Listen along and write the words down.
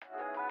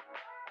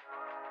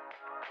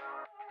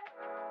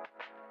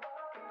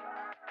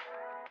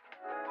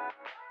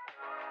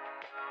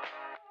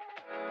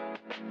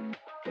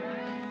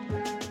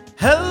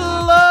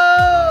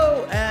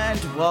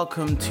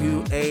welcome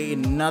to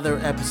another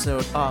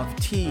episode of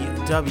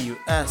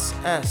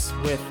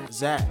TWSS with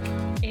Zach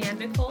and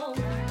Nicole.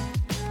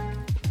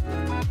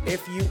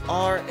 If you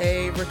are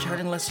a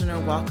returning listener,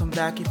 welcome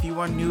back. If you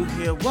are new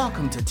here,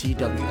 welcome to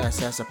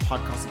TWSS, a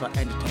podcast about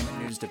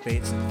entertainment news,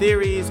 debates, and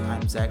theories.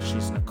 I'm Zach,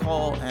 she's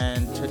Nicole,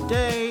 and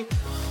today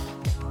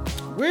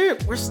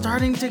we're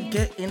starting to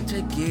get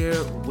into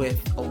gear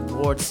with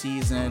award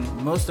season.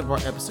 Most of our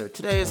episode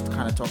today is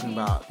kind of talking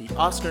about the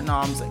Oscar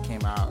noms that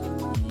came out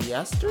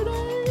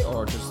yesterday,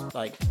 or just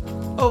like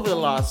over the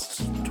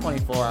last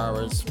 24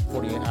 hours,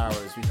 48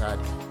 hours, we've had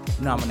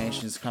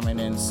nominations coming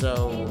in.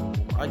 So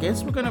I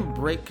guess we're gonna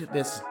break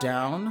this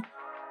down.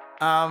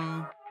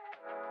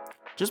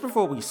 Just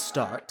before we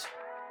start,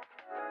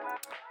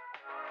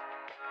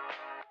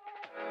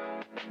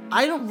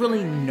 I don't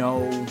really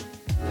know,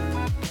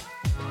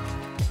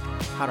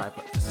 how do I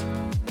put this?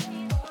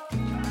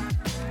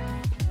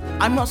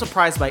 I'm not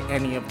surprised by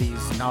any of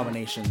these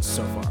nominations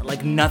so far.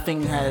 Like,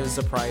 nothing has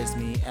surprised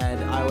me, and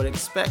I would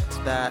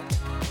expect that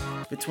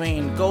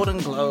between Golden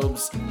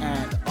Globes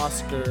and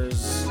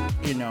Oscars,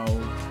 you know,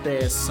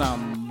 there's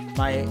some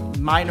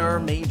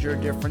minor, major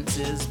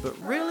differences, but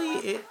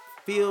really it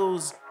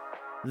feels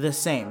the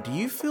same. Do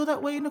you feel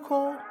that way,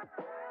 Nicole?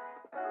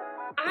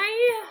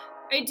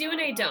 I do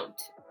and I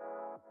don't.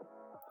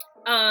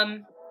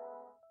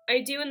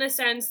 I do in the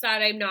sense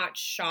that I'm not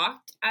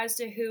shocked as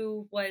to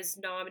who was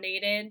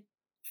nominated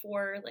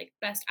for like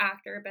Best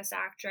Actor, Best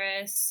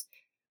Actress,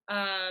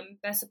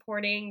 Best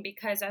Supporting,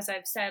 because as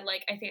I've said,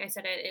 like I think I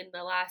said it in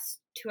the last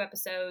two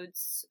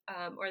episodes,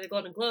 or the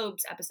Golden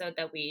Globes episode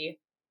that we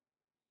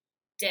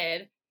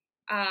did,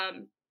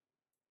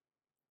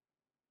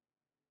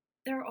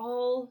 they're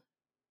all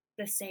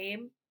the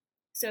same.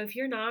 So if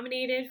you're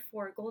nominated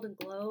for a Golden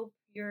Globe,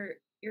 your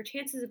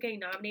chances of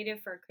getting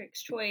nominated for a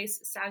Critics' Choice,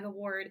 SAG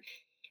Award,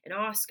 an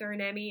Oscar,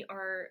 and Emmy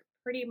are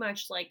pretty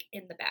much like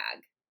in the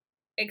bag.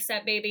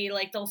 Except maybe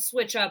like they'll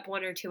switch up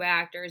one or two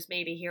actors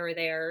maybe here or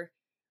there.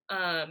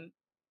 But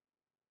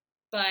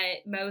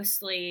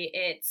mostly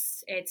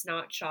it's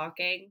not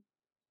shocking.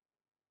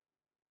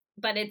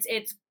 But it's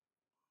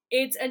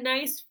a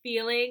nice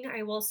feeling.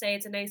 I will say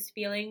it's a nice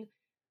feeling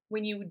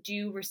when you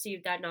do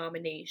receive that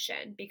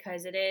nomination,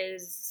 because it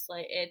is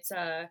like it's a,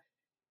 I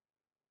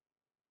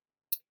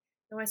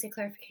don't want to say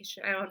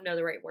clarification. I don't know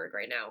the right word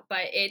right now,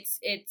 but it's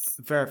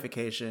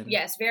verification.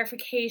 Yes,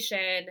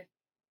 verification.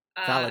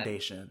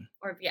 Validation.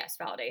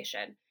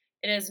 Validation.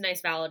 It is a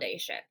nice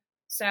validation.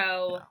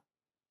 So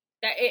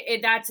yeah.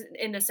 That's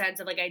in the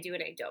sense of like I do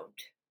and I don't.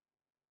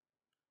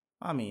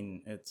 I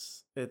mean,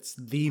 it's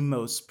the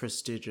most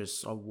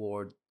prestigious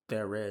award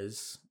there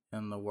is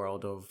in the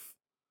world of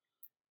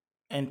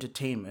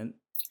entertainment.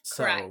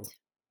 Correct. So,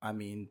 I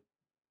mean,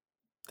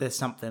 there's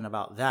something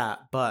about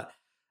that, but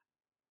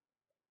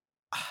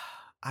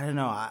I don't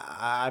know.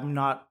 I'm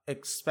not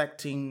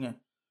expecting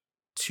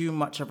too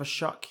much of a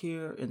shock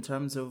here in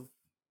terms of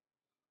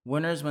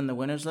winners when the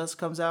winners list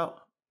comes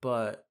out,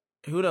 but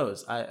who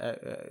knows?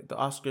 The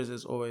Oscars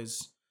is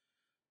always,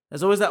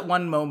 there's always that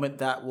one moment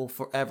that will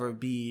forever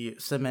be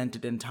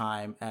cemented in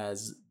time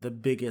as the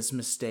biggest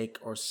mistake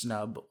or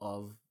snub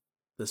of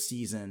the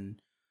season.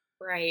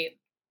 Right.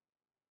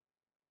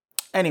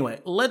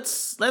 Anyway,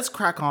 let's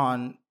crack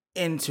on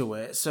into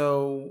it.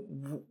 So,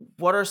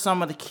 what are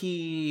some of the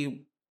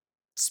key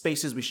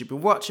spaces we should be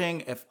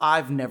watching? If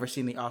I've never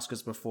seen the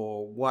Oscars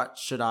before, what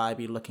should I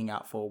be looking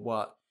out for?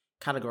 What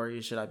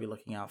categories should I be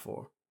looking out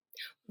for?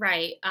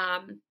 Right.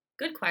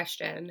 Good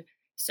question.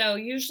 So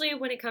usually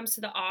when it comes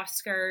to the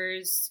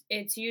Oscars,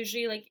 it's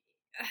usually like,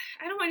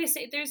 I don't want to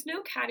say, there's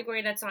no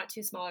category that's not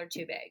too small or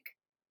too big.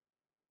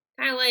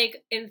 Kind of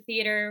like in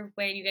theater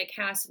when you get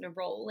cast in a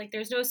role. Like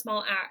there's no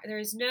small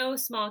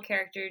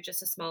character,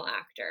 just a small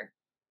actor.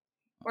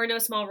 Or no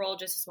small role,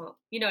 just a small,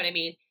 you know what I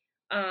mean?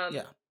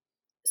 Yeah.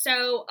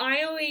 So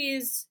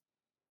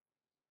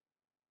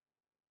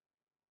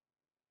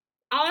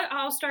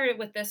I'll start it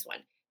with this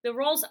one. The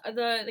roles,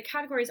 the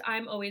categories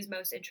I'm always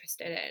most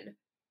interested in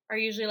are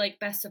usually like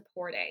Best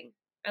Supporting.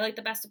 I like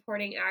the Best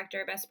Supporting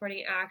Actor, Best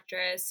Supporting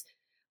Actress,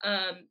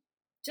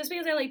 just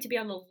because I like to be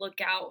on the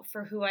lookout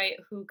for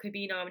who could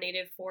be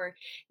nominated for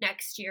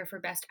next year for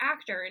Best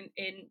Actor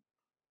in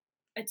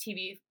a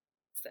TV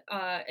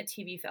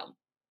film,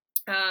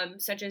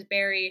 such as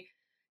Barry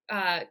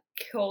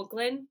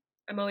Keoghan.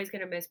 I'm always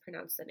going to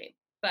mispronounce the name,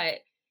 but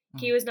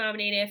he was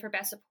nominated for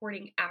Best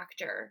Supporting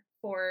Actor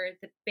for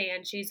the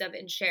Banshees of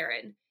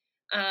Inisherin.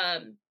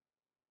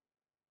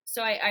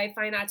 So I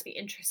find that to be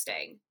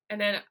interesting. And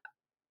then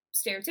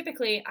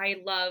stereotypically, I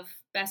love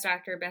Best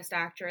Actor, Best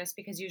Actress,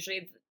 because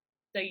usually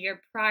the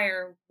year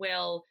prior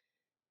will,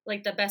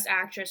 like the Best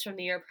Actress from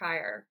the year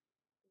prior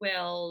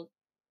will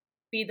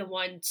be the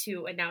one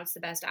to announce the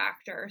Best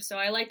Actor. So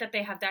I like that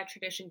they have that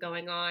tradition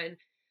going on.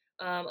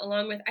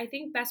 Along with, I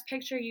think Best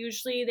Picture,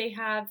 usually they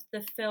have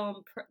the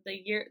film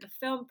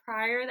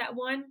prior that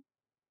won.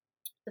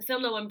 The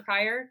film that won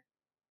prior,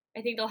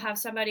 I think they'll have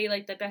somebody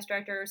like the Best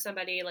Director or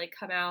somebody like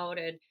come out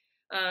and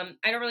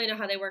I don't really know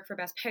how they work for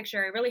Best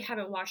Picture. I really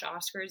haven't watched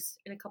Oscars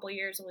in a couple of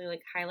years, only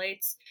like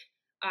highlights.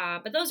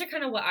 But those are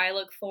kind of what I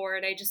look for,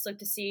 and I just look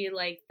to see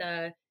like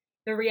the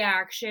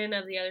reaction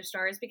of the other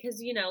stars,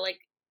 because like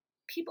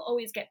people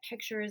always get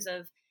pictures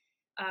of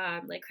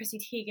like Chrissy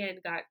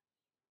Teigen got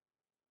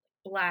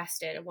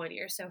blasted one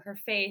year, so her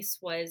face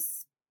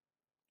was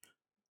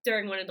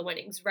during one of the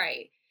winnings,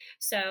 right?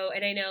 So,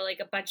 and I know like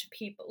a bunch of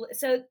people,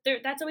 so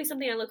that's always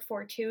something I look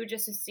for too,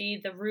 just to see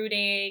the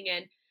rooting.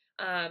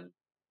 And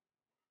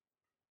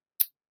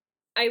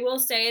I will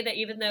say that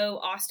even though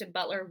Austin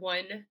Butler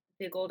won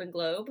the Golden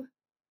Globe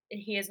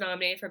and he is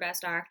nominated for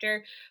Best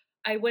Actor,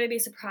 I wouldn't be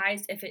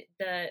surprised if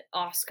the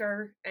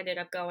Oscar ended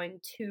up going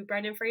to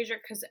Brendan Fraser,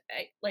 because,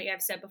 like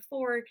I've said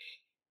before,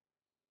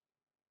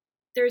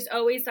 there's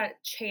always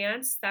that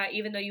chance that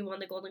even though you won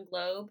the Golden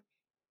Globe,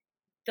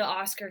 the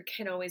Oscar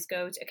can always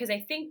go to, because I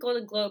think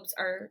Golden Globes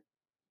are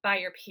by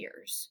your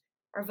peers,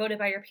 are voted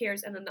by your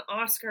peers, and then the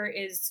Oscar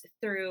is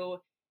through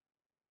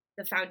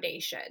the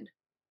foundation,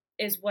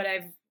 is what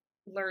I've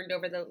learned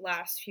over the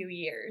last few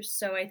years.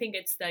 So I think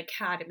it's the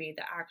Academy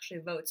that actually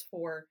votes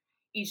for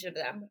each of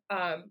them.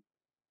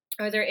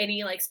 Are there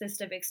any like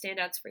specific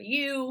standouts for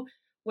you?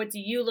 What do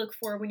you look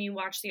for when you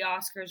watch the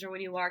Oscars, or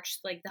when you watch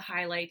like the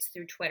highlights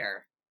through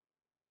Twitter?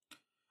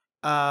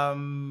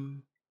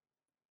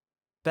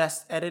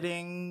 Best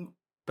editing,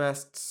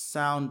 best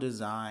sound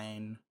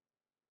design,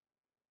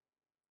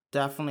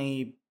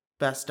 definitely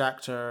best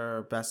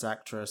actor, best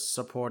actress,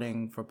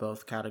 supporting for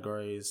both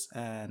categories,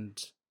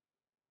 and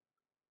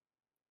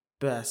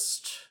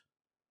best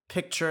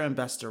picture and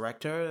best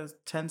director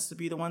tends to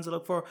be the ones I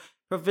look for.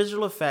 For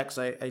visual effects,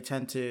 I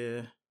tend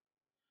to,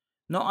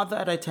 not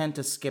that I tend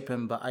to skip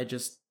him, but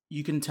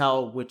you can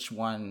tell which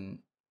one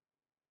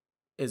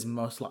is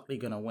most likely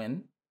going to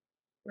win.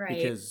 Right.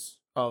 Because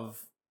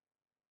of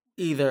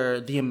either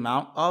the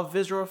amount of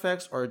visual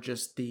effects or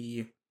just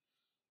the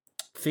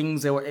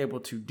things they were able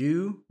to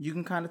do. You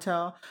can kind of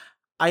tell.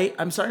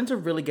 I'm starting to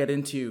really get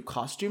into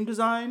costume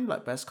design,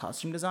 like best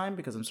costume design,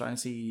 because I'm starting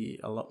to see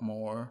a lot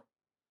more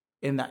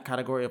in that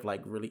category of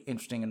like really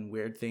interesting and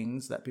weird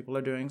things that people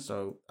are doing.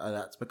 So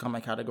that's become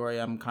a category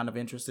I'm kind of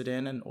interested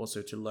in, and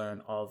also to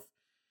learn of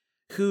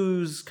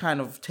who's kind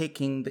of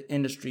taking the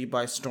industry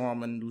by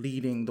storm and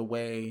leading the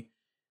way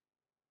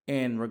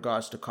in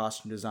regards to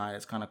costume design.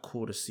 It's kind of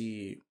cool to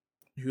see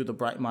who the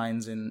bright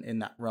minds in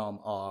that realm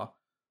are.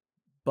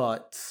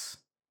 But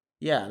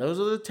yeah,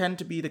 those tend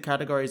to be the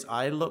categories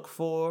I look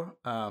for.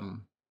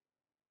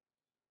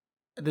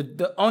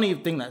 The only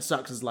thing that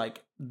sucks is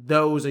like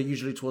those are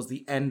usually towards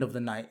the end of the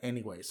night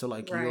anyway. So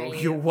like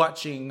you're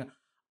watching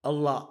a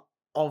lot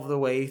of the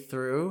way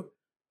through,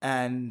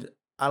 and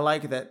I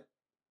like that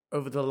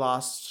over the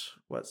last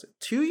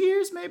 2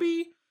 years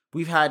maybe,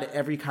 we've had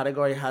every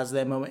category has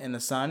their moment in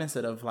the sun,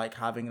 instead of like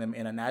having them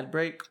in an ad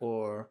break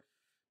or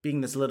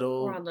being this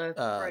little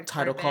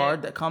title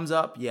card that comes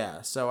up.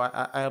 Yeah, so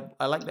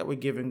I like that we're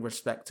giving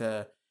respect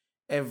to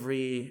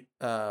every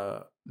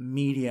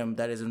medium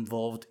that is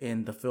involved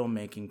in the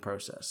filmmaking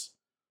process.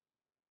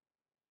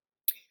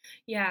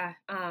 Yeah,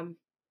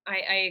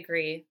 I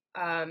agree.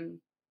 But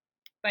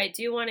I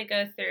do want to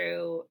go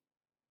through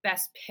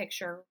Best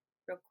Picture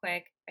real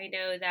quick. I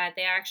know that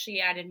they actually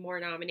added more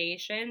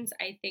nominations.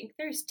 I think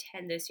there's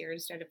 10 this year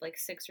instead of like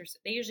 6 or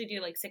they usually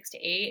do like 6 to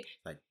 8.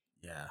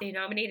 Yeah. They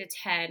nominated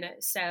 10.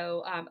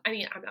 So, I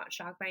mean, I'm not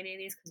shocked by any of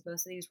these because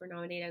most of these were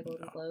nominated at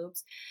Golden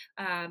Globes.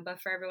 But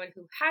for everyone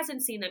who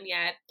hasn't seen them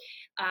yet,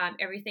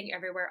 Everything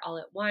Everywhere All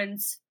at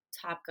Once,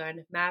 Top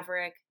Gun,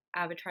 Maverick,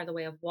 Avatar: The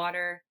Way of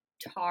Water,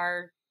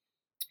 Tar,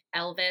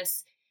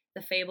 Elvis,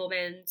 The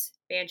Fabelmans,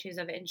 Banshees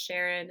of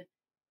Inisherin,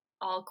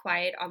 All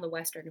Quiet on the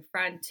Western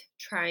Front,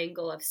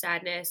 Triangle of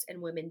Sadness,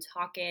 and Women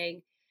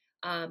Talking.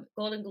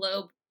 Golden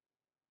Globe.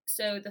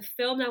 So the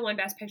film that won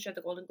Best Picture at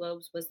the Golden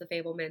Globes was The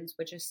Fabelmans,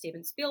 which is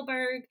Steven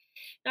Spielberg.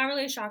 Not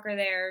really a shocker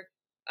there.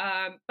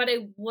 But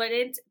I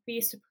wouldn't be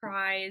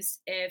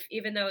surprised if,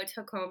 even though it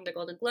took home the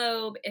Golden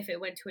Globe, if it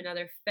went to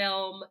another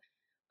film.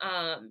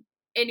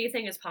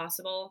 Anything is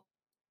possible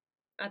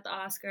at the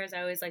Oscars.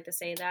 I always like to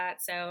say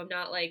that. So I'm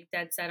not like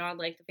dead set on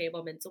like The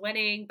Fabelmans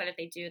winning, but if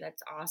they do,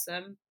 that's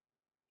awesome.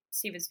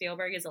 Steven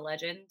Spielberg is a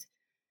legend.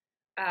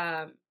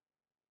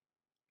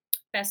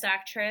 Best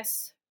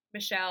Actress,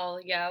 Michelle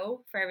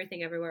Yeoh for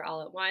Everything Everywhere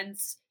All at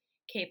Once,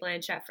 Cate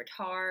Blanchett for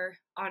Tar,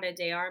 Ana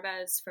de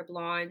Armas for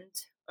Blonde,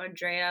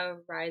 Andrea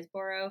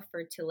Riseborough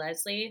for To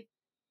Leslie,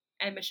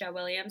 and Michelle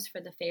Williams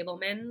for The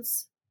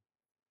Fabelmans.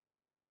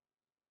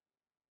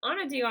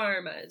 Ana de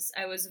Armas,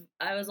 I was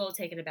a little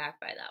taken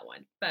aback by that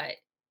one, but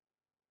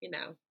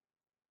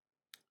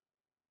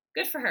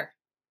good for her.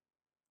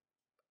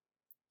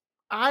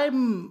 I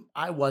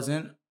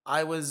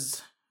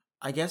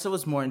guess I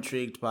was more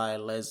intrigued by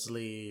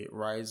Leslie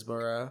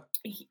Riseborough.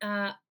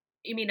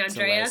 You mean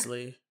Andrea?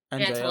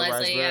 Andrea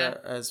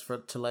Riseborough, as for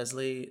To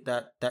Leslie,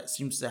 that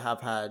seems to have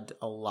had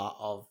a lot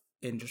of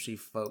industry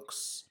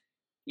folks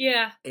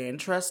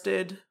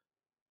interested.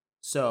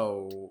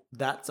 So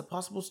that's a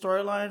possible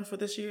storyline for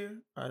this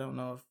year. I don't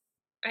know if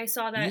I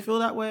saw that you feel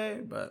that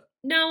way, but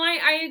No,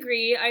 I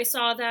agree. I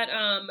saw that.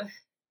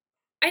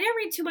 I didn't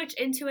read too much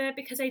into it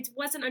because I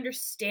wasn't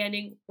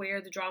understanding where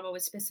the drama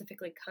was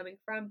specifically coming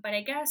from. But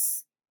I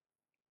guess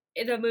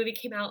the movie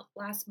came out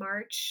last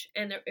March,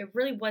 and it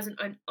really wasn't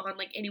on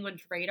like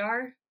anyone's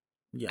radar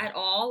Yeah. at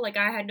all. Like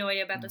I had no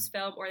idea about Mm. this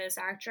film or this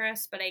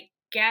actress, but I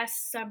guess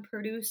some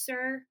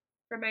producer,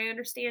 from my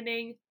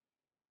understanding,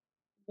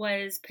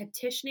 was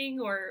petitioning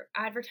or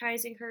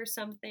advertising her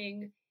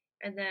something,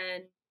 and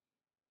then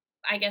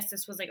I guess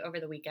this was like over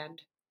the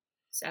weekend.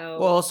 Well,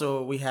 So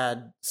also we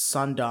had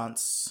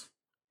Sundance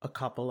a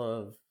couple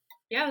of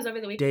yeah, it was over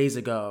the weekend. days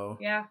ago,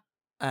 Yeah,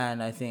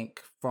 and I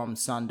think from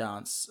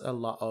Sundance, a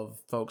lot of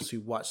folks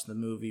who watched the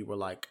movie were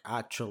like,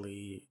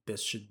 actually,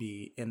 this should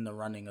be in the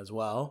running as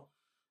well.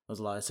 There was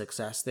a lot of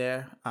success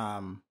there.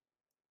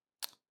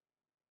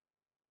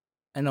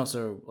 And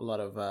also a lot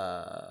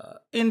of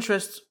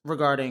interest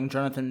regarding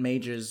Jonathan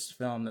Majors'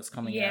 film that's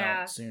coming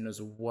yeah, out soon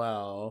as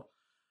well.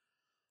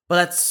 But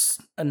that's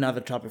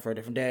another topic for a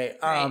different day.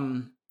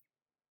 right.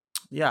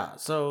 Yeah,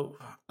 so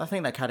I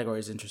think that category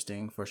is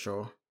interesting for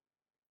sure.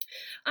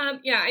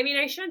 Yeah, I mean,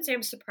 I shouldn't say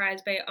I'm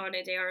surprised by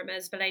Ana de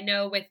Armas, but I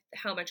know with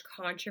how much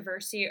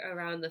controversy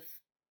around the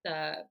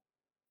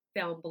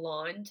film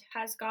Blonde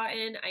has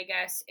gotten, I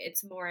guess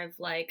it's more of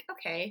like,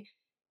 okay,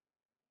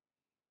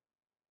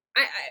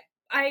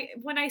 I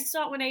when I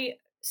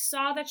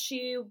saw that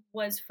she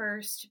was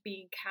first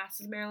being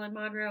cast as Marilyn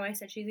Monroe, I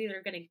said she's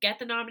either gonna get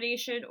the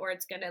nomination or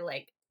it's gonna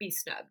like be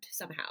snubbed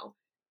somehow.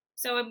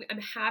 So I'm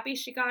happy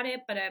she got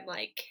it, but I'm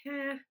like,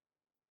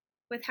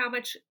 with how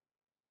much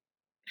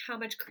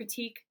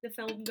critique the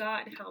film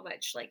got and how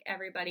much like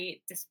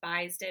everybody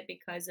despised it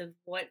because of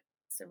what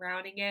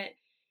surrounding it.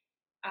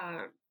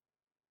 Um,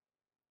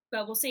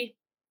 but we'll see.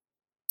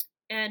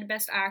 And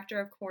Best Actor,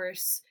 of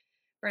course,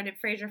 Brendan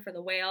Fraser for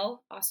The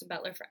Whale, Austin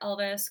Butler for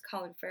Elvis,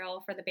 Colin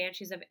Farrell for The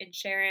Banshees of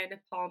Inisherin,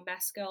 Paul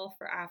Mescal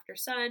for After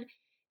Sun,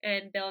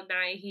 and Bill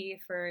Nighy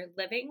for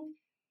Living.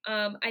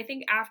 I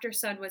think After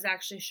Sun was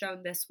actually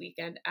shown this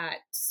weekend at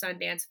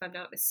Sundance, if I'm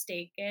not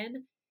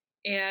mistaken.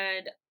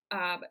 And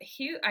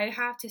I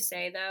have to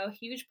say, though,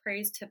 huge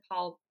praise to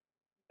Paul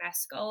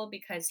Mescal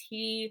because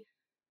he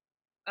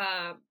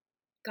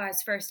got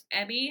his first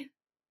Emmy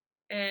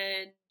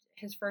and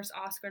his first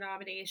Oscar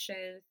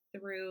nomination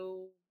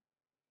through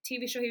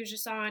TV show he was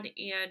just on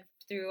and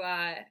through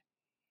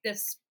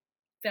this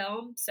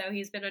film. So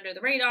he's been under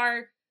the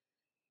radar,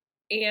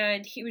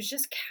 and he was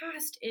just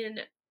cast in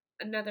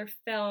another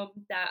film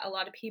that a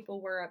lot of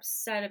people were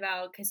upset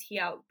about because he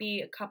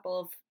outbeat a couple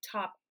of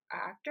top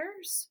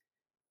actors.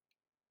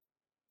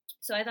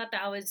 So I thought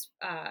that was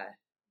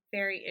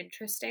very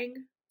interesting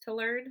to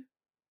learn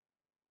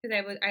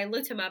because I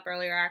looked him up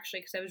earlier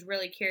actually because I was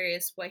really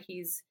curious what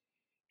he's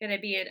gonna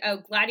be in. Oh,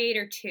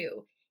 Gladiator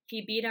 2.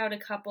 He beat out a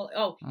couple.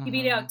 Oh, he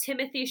beat Mm-hmm. out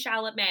Timothy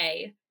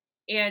Chalamet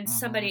and Mm-hmm.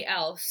 somebody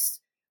else.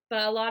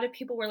 But a lot of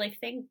people were like,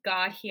 "Thank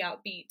God he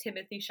outbeat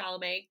Timothy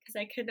Chalamet because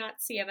I could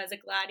not see him as a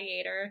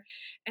gladiator,"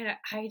 and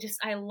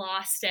I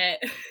lost it.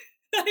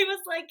 I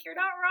was like, "You're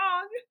not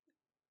wrong."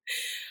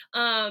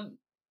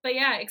 But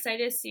yeah,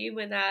 excited to see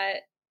when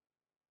that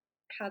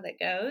how that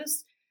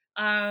goes.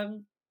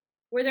 Um,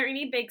 were there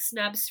any big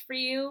snubs for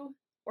you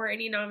or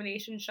any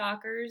nomination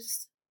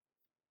shockers?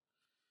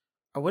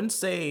 I wouldn't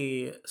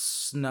say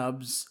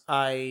snubs.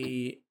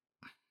 I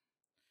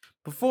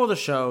Before the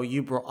show,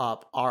 you brought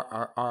up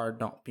RRR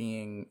not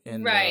being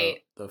in the Right.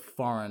 the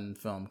foreign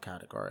film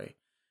category,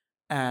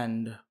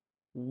 and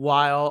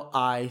while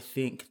I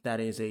think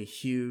that is a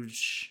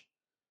huge,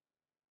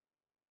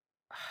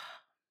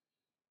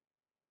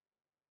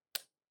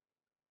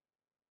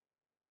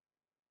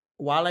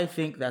 while I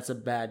think that's a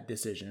bad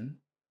decision,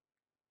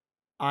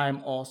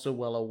 I'm also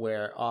well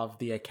aware of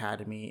the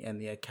Academy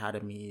and the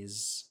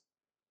Academy's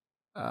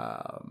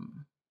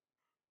um,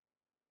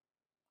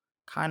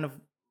 kind of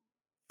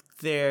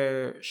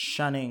their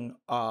shunning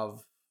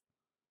of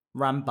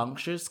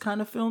rambunctious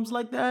kind of films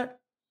like that.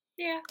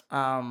 Yeah.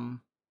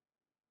 Um,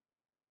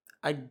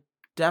 I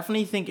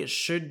definitely think it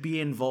should be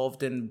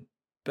involved in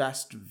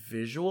best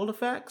visual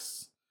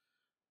effects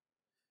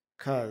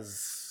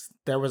because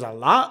there was a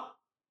lot,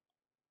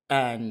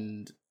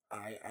 and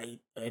I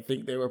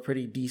think they were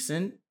pretty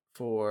decent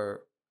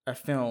for a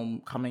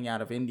film coming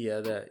out of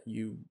India that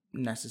you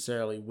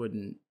necessarily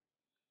wouldn't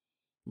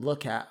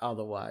look at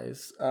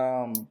otherwise.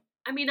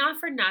 I mean, not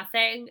for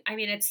nothing. I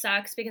mean, it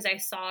sucks because I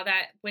saw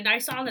that when I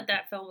saw that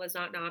that film was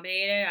not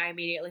nominated, I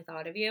immediately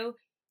thought of you.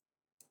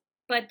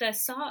 But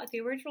the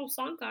original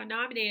song got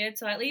nominated,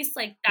 so at least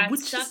like that's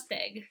Which is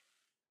something.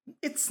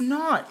 it's It's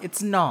not.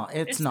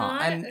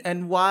 not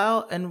And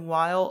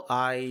while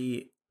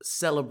I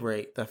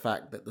celebrate the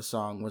fact that the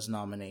song was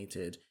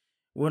nominated,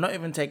 we're not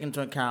even taking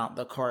into account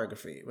the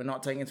choreography. We're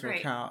not taking into right.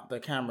 account the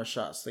camera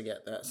shots to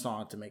get that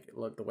song to make it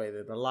look the way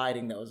that the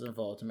lighting that was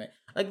involved to make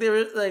like there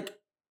is like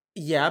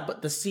yeah,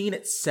 but the scene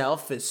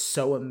itself is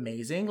so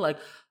amazing. Like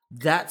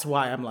that's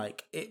why I'm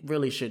like it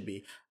really should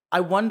be. I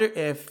wonder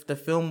if the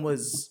film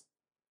was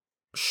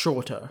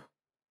shorter,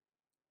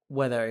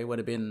 whether it would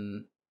have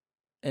been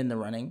in the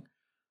running.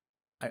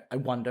 I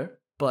wonder.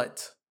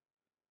 but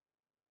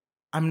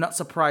I'm not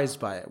surprised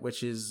by it,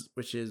 which is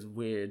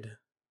weird,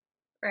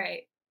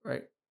 Right.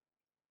 right?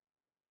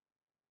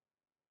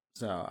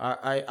 So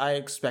I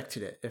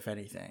expected it, if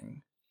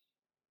anything.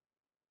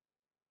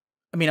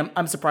 I mean,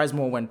 I'm surprised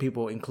more when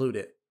people include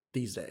it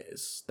these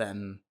days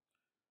than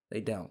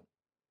they don't.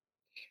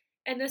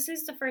 And this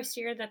is the first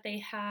year that they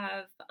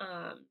have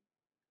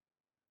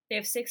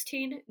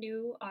 16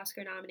 new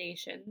Oscar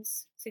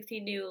nominations,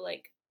 16 new,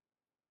 like,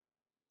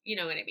 you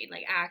know what I mean,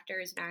 like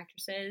actors and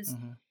actresses.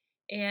 Mm-hmm.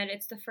 And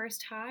it's the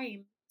first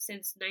time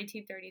since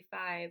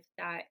 1935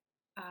 that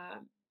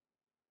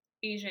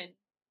Asian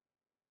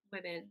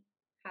women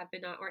have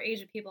been, or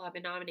Asian people have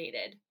been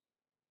nominated.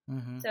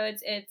 Mm-hmm. So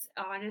it's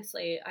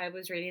honestly, I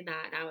was reading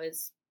that and I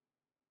was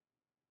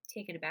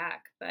taken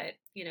aback, but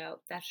you know,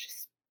 that's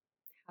just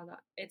how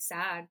it's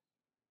sad.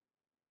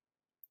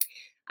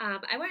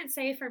 I wouldn't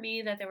say for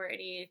me that there were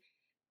any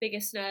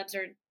biggest snubs,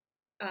 or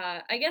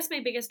I guess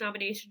my biggest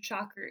nomination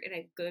shocker in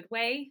a good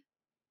way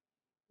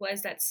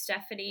was that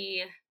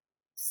Stephanie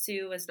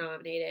Sue was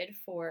nominated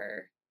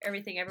for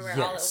Everything Everywhere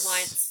All at Yes.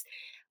 Once.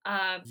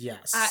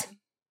 Yes.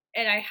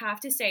 And I have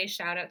to say,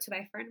 shout out to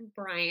my friend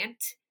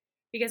Bryant,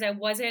 because I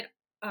wasn't,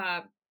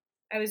 I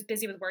was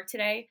busy with work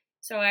today.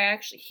 So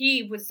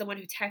he was the one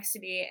who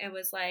texted me and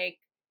was like,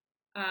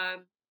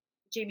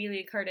 Jamie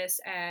Lee Curtis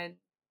and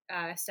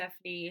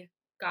Stephanie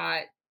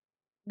got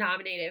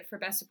nominated for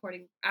Best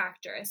Supporting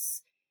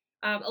Actress,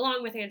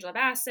 along with Angela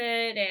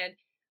Bassett and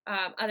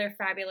other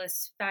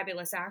fabulous,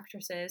 fabulous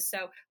actresses.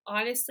 So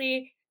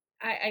honestly,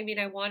 I mean,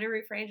 I want to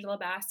root for Angela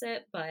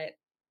Bassett, but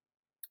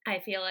I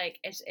feel like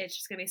it's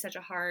just gonna be such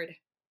a hard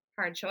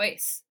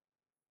choice.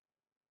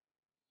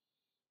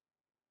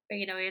 But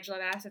you know, Angela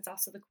Bassett's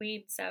also the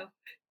queen, so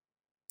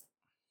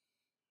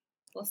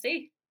we'll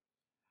see.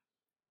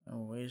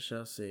 We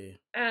shall see.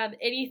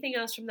 Anything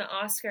else from the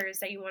Oscars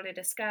that you want to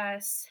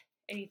discuss?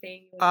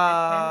 Anything you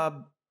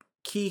want to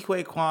Ke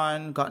Huy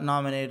Quan got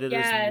nominated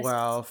as Yes.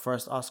 well,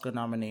 first Oscar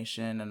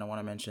nomination, and I want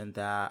to mention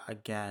that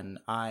again.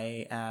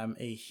 I am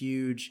a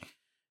huge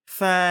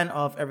fan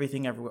of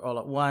Everything Everywhere All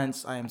at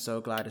Once. I am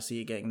so glad to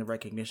see it getting the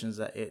recognitions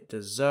that it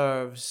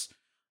deserves.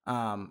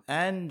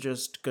 And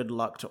just good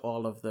luck to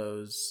all of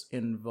those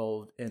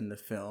involved in the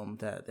film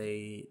that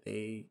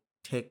they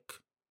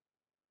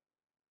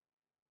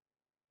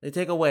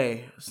take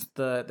away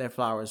their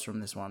flowers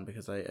from this one,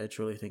 because I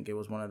truly think it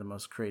was one of the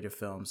most creative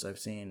films I've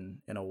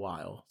seen in a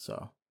while.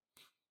 So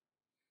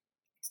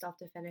still have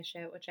to finish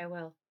it, which I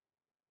will.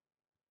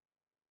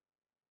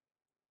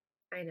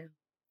 I know.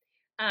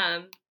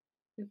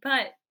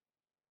 But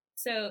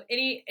so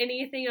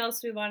anything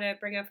else we want to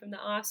bring up from the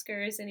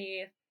Oscars?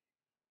 You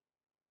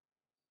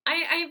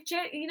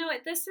know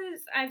what,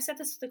 I've said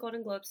this with the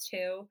Golden Globes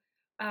too.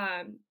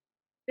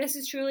 This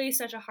is truly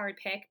such a hard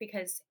pick,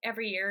 because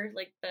every year,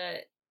 like,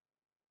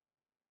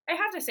 I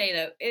have to say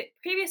though,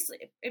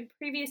 in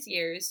previous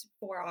years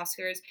for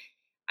Oscars,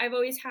 I've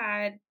always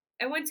had,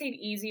 I wouldn't say an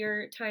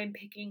easier time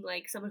picking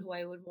like someone who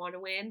I would want to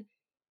win,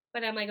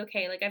 but I'm like,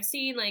 okay, like I've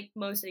seen like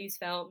most of these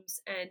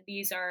films, and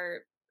these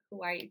are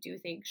who I do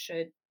think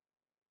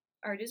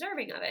are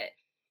deserving of it.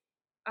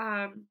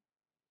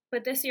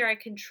 But this year I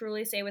can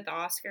truly say with the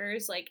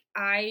Oscars, like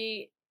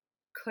I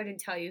couldn't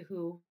tell you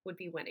who would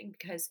be winning,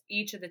 because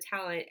each of the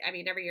talent, I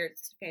mean, every year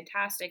it's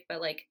fantastic,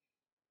 but like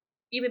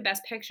even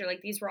Best Picture,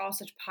 like these were all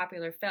such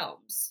popular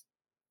films,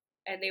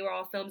 and they were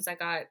all films that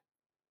got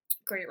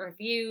great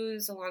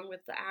reviews along with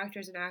the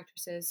actors and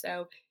actresses.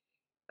 So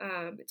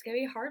it's gonna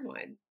be a hard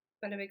one,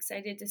 but I'm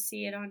excited to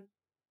see it on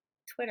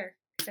Twitter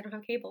because I don't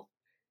have cable.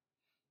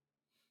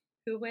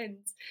 Who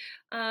wins?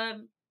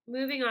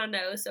 Moving on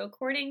though, so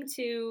according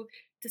to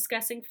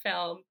Discussing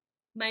Film,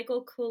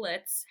 Michael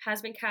Coolitz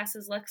has been cast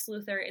as Lex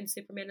Luthor in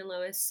Superman and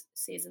Lois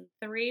season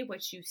 3,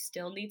 which you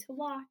still need to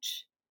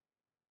watch.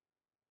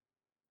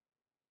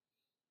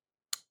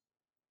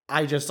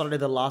 I just started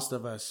The Last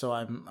of Us, so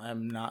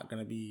I'm not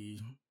gonna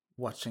be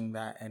watching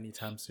that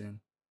anytime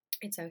soon.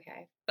 It's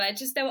okay, but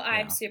just though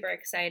I'm super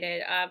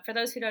excited. For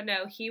those who don't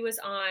know, he was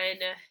on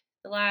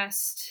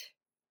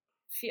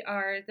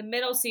the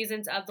middle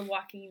seasons of The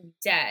Walking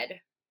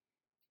Dead.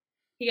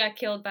 He got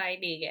killed by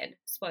Negan.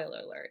 Spoiler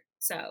alert.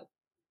 So,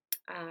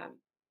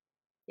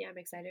 yeah, I'm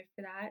excited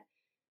for that.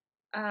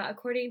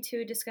 According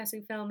to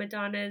Discussing Film,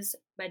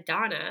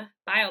 Madonna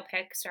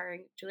biopic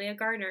starring Julia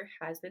Garner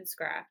has been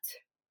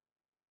scrapped.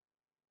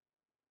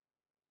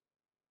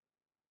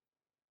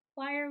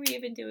 Why are we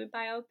even doing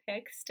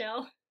biopics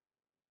still?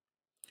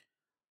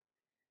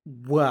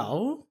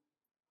 Well,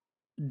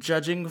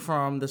 judging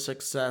from the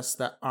success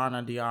that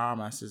Ana de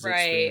Armas is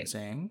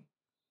experiencing,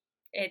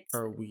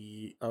 are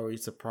we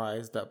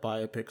surprised that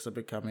biopics are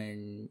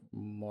becoming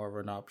more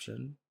of an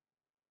option?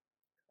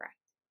 Correct.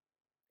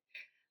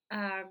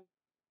 I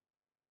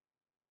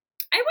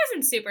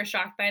wasn't super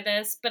shocked by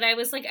this, but I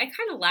was like, I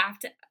kind of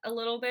laughed a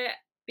little bit,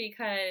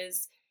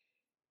 because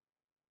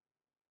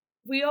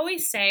you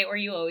always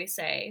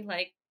say,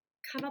 like,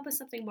 come up with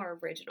something more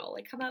original.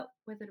 Like, come out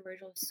with an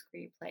original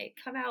screenplay.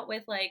 Come out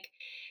with, like,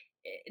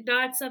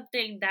 not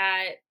something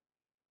that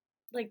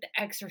like The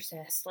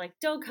Exorcist. Like,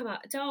 don't come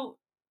out, don't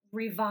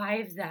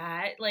revive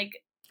that.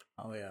 Like,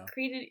 Oh yeah.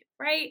 created,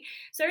 right?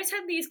 So every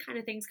time these kind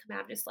of things come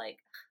out, I'm just like,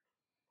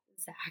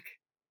 Zach,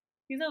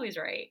 he's always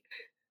right.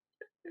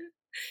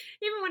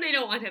 Even when I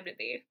don't want him to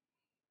be.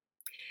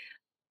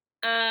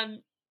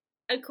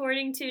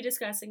 According to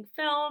Discussing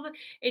Film,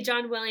 a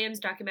John Williams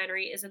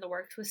documentary is in the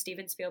works with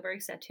Steven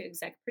Spielberg set to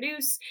exec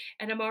produce,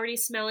 and I'm already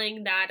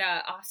smelling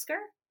that Oscar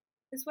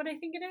is what I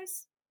think it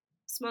is.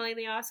 Smelling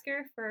the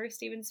Oscar for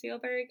Steven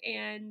Spielberg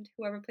and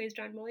whoever plays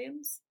John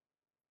Williams.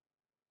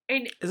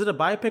 And is it a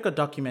biopic or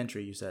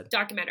documentary? You said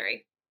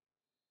documentary.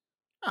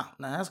 Oh,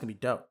 no, that's gonna be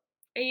dope.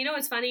 And you know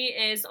what's funny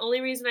is the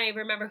only reason I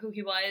remember who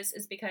he was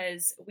is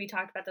because we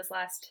talked about this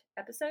last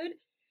episode,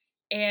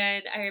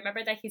 and I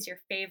remember that he's your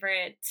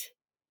favorite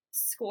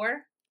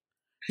score.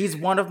 He's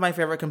one of my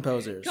favorite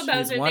composers.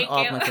 He's one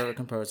of my favorite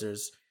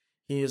composers.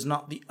 He is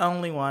not the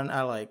only one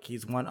I like.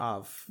 He's one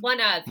of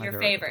your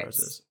favorites.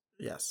 Composers.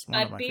 Yes,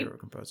 one of my favorite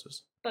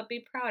composers. But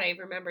be proud I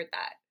remembered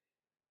that.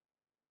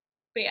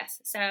 But yes,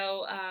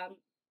 so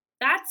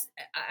that's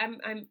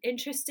I'm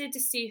interested to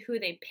see who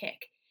they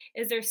pick.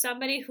 Is there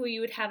somebody who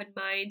you would have in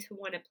mind who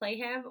want to play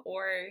him,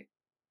 or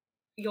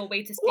you'll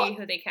wait to see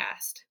who they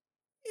cast?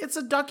 It's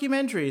a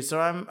documentary, so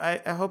I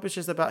hope it's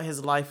just about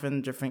his life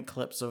and different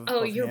clips of.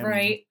 Oh, you're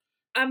right.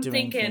 I'm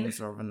thinking.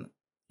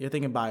 You're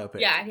thinking biopic.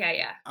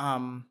 Yeah.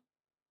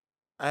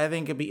 I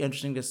think it'd be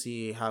interesting to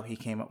see how he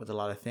came up with a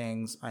lot of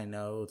things. I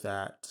know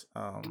that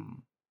a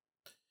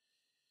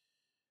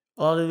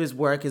lot of his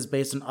work is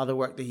based on other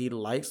work that he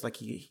likes. Like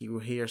he will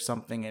hear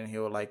something and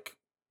he'll like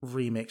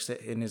remix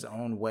it in his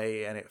own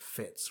way, and it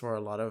fits for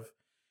a lot of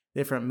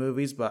different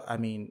movies. But I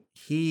mean,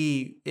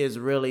 he is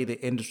really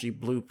the industry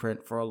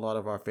blueprint for a lot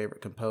of our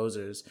favorite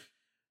composers.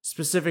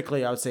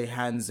 Specifically, I would say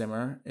Hans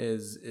Zimmer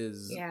is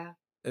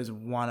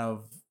one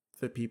of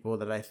the people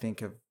that I think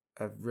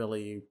have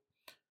really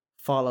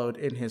followed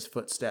in his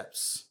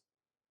footsteps.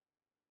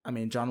 I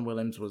mean, John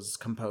Williams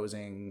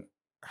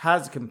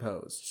has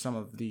composed some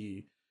of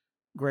the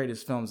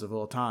greatest films of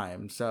all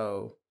time,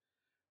 so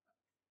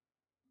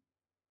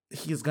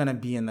he's gonna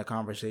be in the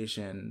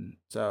conversation.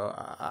 So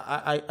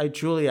I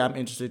truly am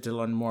interested to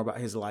learn more about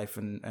his life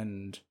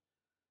and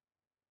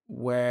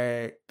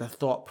where the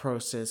thought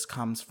process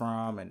comes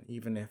from, and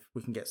even if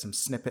we can get some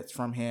snippets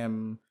from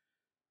him,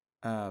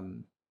 I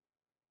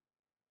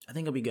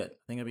think it'll be good.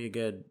 I think it'll be a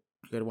good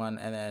one.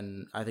 And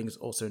then I think it's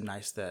also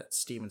nice that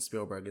Steven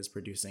Spielberg is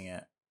producing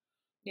it.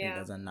 Yeah,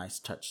 there's a nice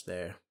touch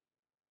there.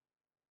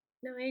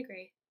 No, I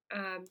agree.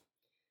 I'm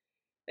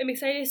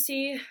excited to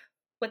see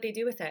what they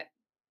do with it.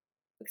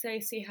 I'm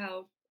excited to see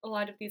how a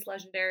lot of these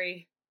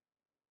legendary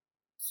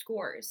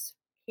scores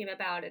came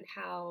about and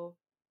how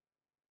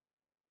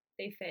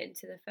they fit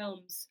into the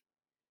films.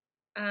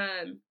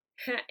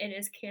 It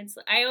is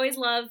canceled. I always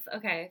love.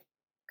 Okay,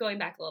 going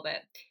back a little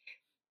bit.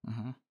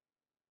 Mm-hmm.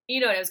 You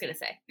know what I was gonna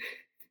say.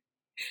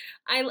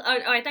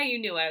 I thought you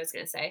knew what I was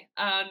gonna say.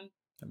 I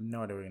have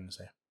no idea what you're gonna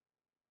say.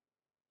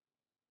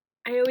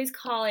 I always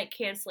call it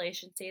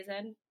cancellation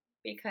season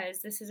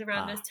because this is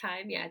around this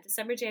time. Yeah,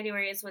 December,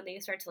 January is when they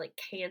start to like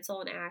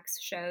cancel and axe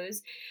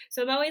shows.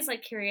 So I'm always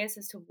like curious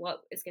as to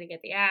what is gonna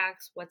get the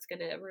axe, what's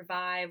gonna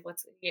revive,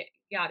 what's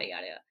yada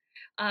yada.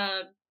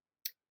 I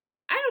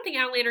don't think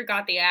Outlander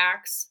got the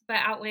axe, but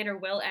Outlander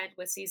will end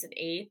with season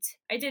 8.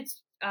 I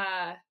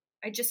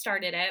just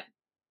started it.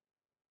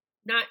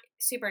 Not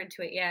super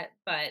into it yet,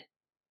 but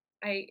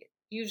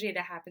usually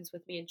that happens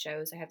with me in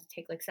shows. I have to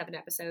take like 7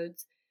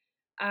 episodes.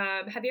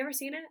 Have you ever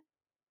seen it?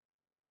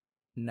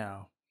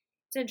 No.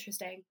 It's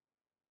interesting.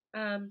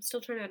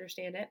 Still trying to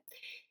understand it.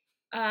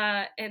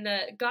 And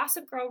the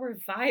Gossip Girl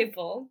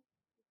revival,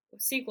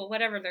 sequel,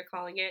 whatever they're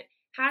calling it,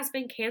 has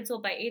been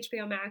canceled by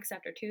HBO Max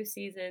after 2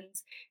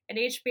 seasons, and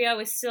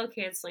HBO is still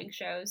canceling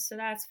shows, so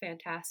that's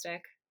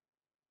fantastic.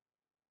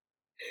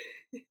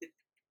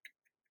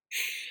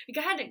 You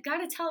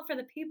gotta tell it for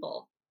the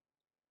people.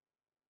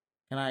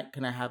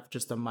 Can I have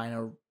just a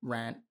minor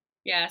rant?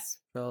 Yes.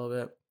 For a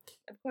little bit.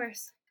 Of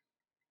course.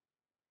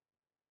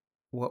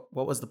 What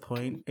was the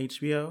point,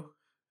 HBO?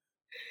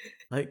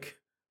 Like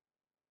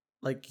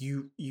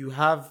you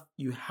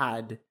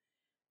had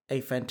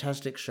a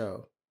fantastic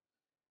show.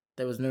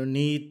 There was no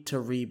need to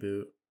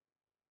reboot.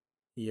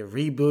 You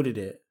rebooted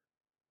it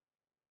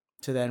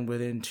to then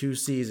within 2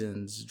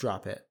 seasons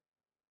drop it.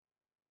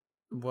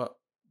 What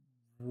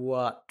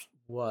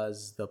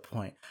was the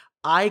point?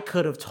 I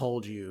could have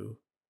told you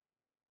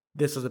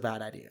this was a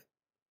bad idea.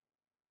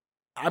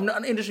 I'm not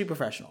an industry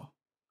professional,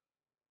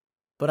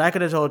 but I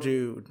could have told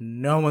you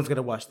no one's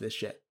gonna watch this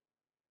shit.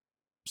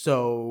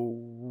 So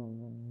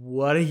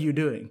what are you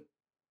doing?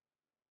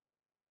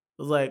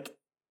 Like,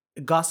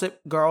 Gossip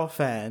Girl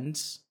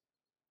fans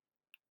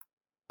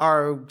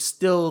are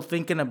still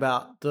thinking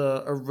about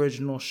the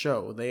original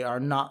show. They are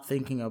not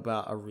thinking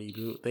about a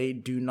reboot. They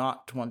do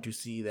not want to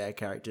see their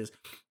characters,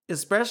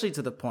 especially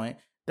to the point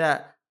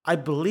that I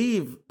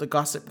believe the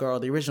Gossip Girl,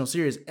 the original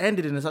series,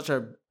 ended in such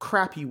a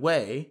crappy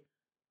way.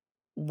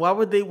 Why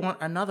would they want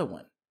another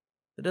one?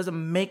 It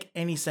doesn't make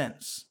any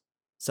sense.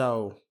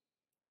 So,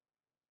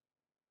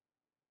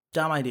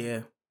 Dumb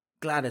idea.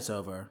 Glad it's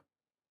over.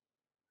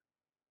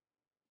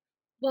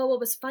 Well, what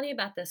was funny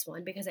about this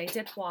one, because I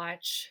did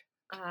watch,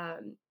 I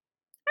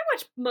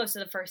watched most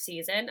of the first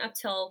season up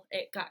till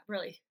it got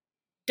really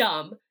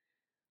dumb.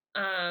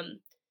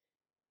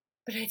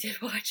 But I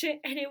did watch it,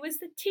 and it was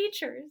the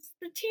teachers.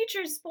 The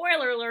teachers,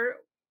 spoiler alert,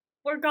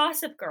 were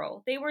Gossip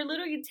Girl. They were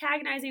literally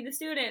antagonizing the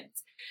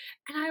students.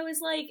 And I was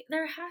like,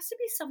 there has to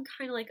be some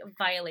kind of like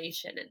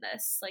violation in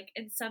this, like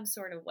in some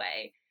sort of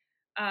way.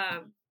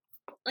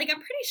 Like I'm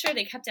pretty sure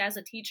they kept it as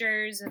the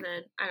teachers, and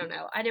then I don't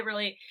know. I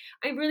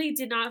really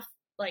did not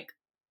like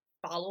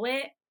follow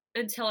it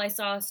until I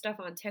saw stuff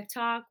on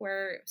TikTok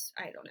where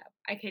I don't know.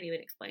 I can't even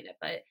explain it,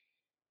 but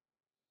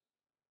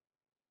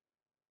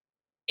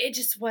it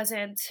just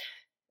wasn't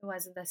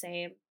the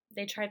same.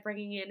 They tried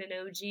bringing in an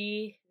OG,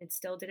 it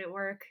still didn't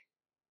work.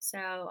 So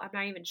I'm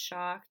not even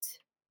shocked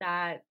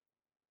that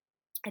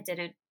it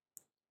didn't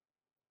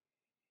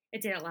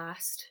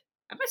last.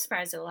 I'm not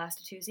surprised it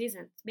lasted 2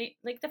 seasons.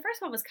 Like the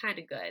first one was kind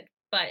of good,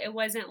 but it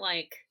wasn't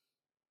like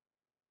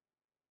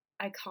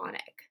iconic.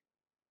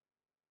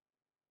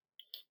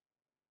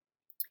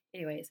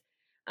 Anyways,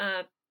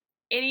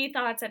 any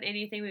thoughts on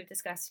anything we've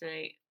discussed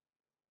tonight?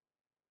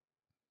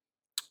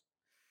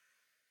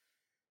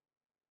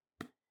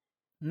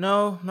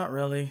 No, not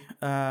really.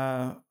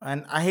 And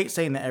I hate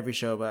saying that every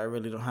show, but I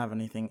really don't have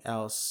anything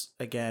else.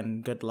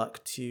 Again, good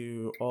luck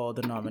to all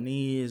the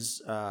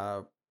nominees.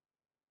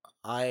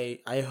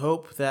 I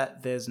hope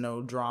that there's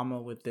no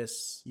drama with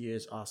this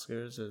year's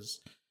Oscars,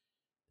 as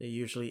there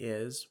usually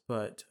is.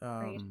 But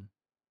Right.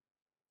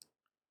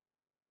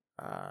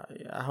 yeah,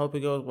 I hope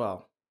it goes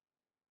well.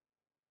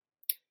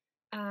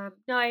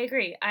 No, I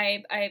agree.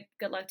 I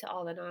good luck to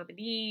all the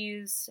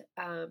nominees.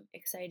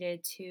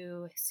 Excited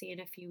to see in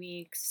a few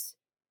weeks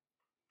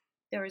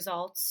the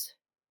results.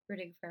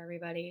 Rooting for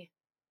everybody,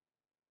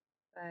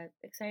 but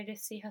excited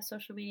to see how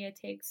social media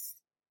takes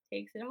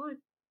it on.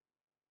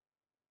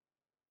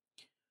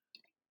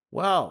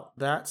 Well,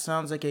 that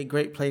sounds like a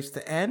great place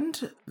to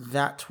end.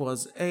 That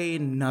was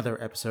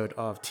another episode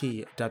of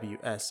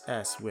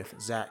TWSS with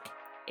Zach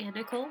And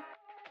Nicole.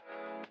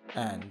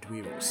 And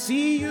we will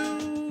see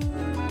you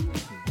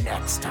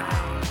next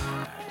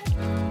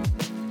time.